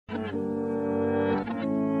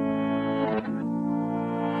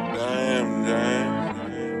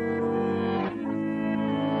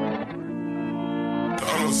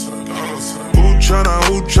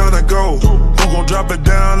Who tryna go? Who gon' drop it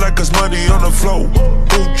down like it's money on the floor?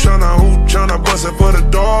 Who tryna bust it for the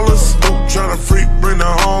dollars? Who tryna freak, bring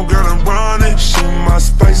her home, girl, and run it? She my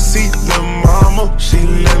spicy little mama. She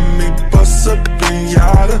let me bust a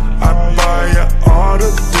pinata. I buy her all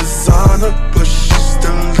the designer, but she's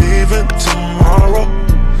still leaving tomorrow.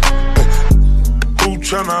 Who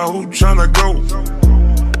tryna go?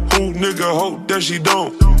 Who nigga hope that she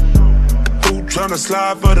don't? Who tryna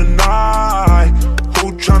slide for the night?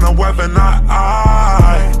 Who tryna weapon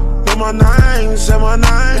eye? Know my name, say my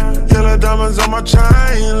name. Yellow diamonds on my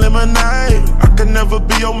chain, lemonade. I can never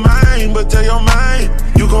be your main, but tell your main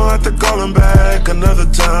you gon' have to call him back another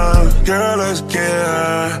time. Girl, let's get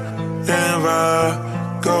high and ride,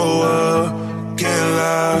 go up, get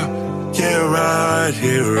loud, get right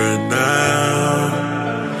here and now.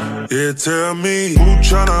 Yeah, tell me, who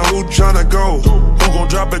tryna go? Who gon'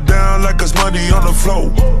 drop it down like it's money on the floor?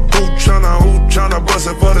 Who tryna bust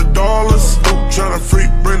it for the dollars? Who tryna freak,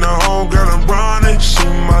 bring her home, girl, and run it? She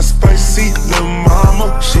my spicy little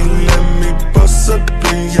mama. She let me bust a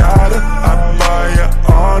pinata. I buy her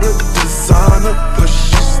all the designer, but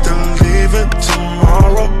she's still leaving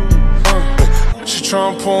tomorrow. She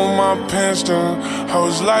tryna pull my pants down. I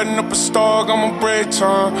was lighting up a star, got my break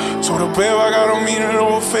time. Told her, babe, I got a meeting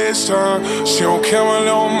over FaceTime. She don't care, my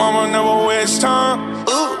little mama never waste time.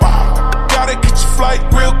 Gotta catch a flight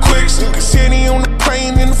real quick, so you can see any on the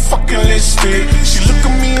plane in the fucking lipstick. She look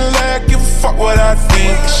at me and like, give a fuck what I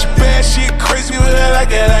think. She bad, she crazy, but I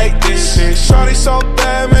like it like this shit. Shawty so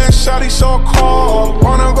bad, man, shawty so cold.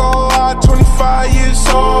 Wanna go out, 25 years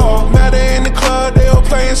old. Met her in the club, they were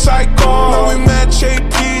playing psycho. Now we met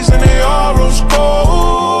JP's and they all rose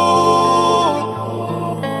gold.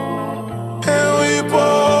 And we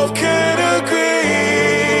both can agree.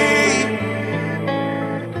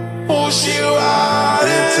 Oh, she ride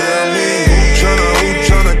it. Tell me, who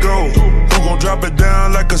tryna go? Who gon' drop it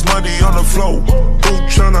down like it's money on the floor? Who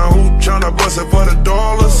tryna bust it for the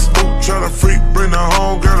dollars? Who tryna freak, bring her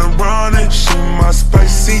home, girl, and run it? She